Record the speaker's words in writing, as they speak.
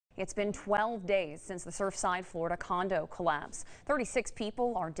It's been 12 days since the Surfside, Florida condo collapse. 36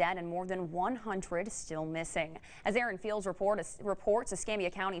 people are dead and more than 100 still missing. As Aaron Fields reports,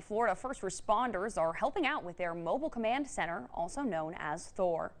 Escambia County, Florida first responders are helping out with their mobile command center, also known as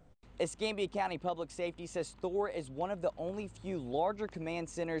THOR. Escambia County Public Safety says THOR is one of the only few larger command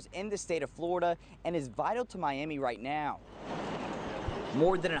centers in the state of Florida and is vital to Miami right now.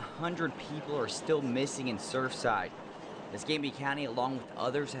 More than 100 people are still missing in Surfside. Escambia County, along with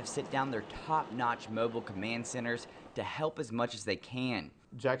others, have set down their top-notch mobile command centers to help as much as they can.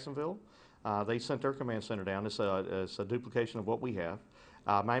 Jacksonville, they sent their command center down. It's a duplication of what we have.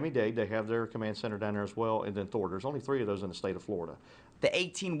 Miami-Dade, they have their command center down there as well, and then THOR. There's only 3 of those in the state of Florida. The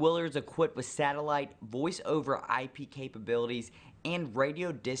 18-wheeler is equipped with satellite, voice-over IP capabilities, and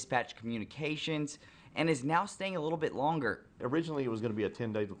radio dispatch communications, and is now staying a little bit longer. Originally, it was going to be a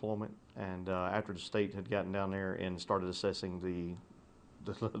 10-day deployment, and after the state had gotten down there and started assessing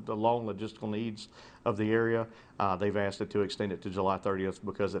the long logistical needs of the area, they've asked it to extend it to July 30th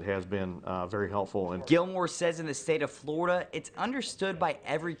because it has been very helpful. And Gilmore says in the state of Florida, it's understood by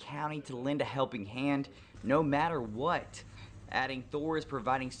every county to lend a helping hand, no matter what. Adding THOR is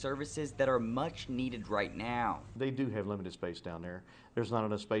providing services that are much needed right now. They do have limited space down there. There's not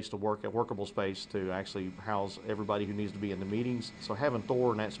enough space to workable space to actually house everybody who needs to be in the meetings. So having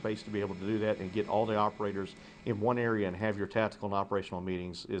THOR in that space to be able to do that and get all the operators in one area and have your tactical and operational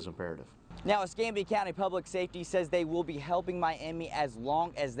meetings is imperative. Now, Escambia County Public Safety says they will be helping Miami as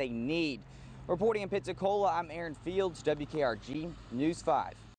long as they need. Reporting in Pensacola, I'm Aaron Fields, WKRG News 5.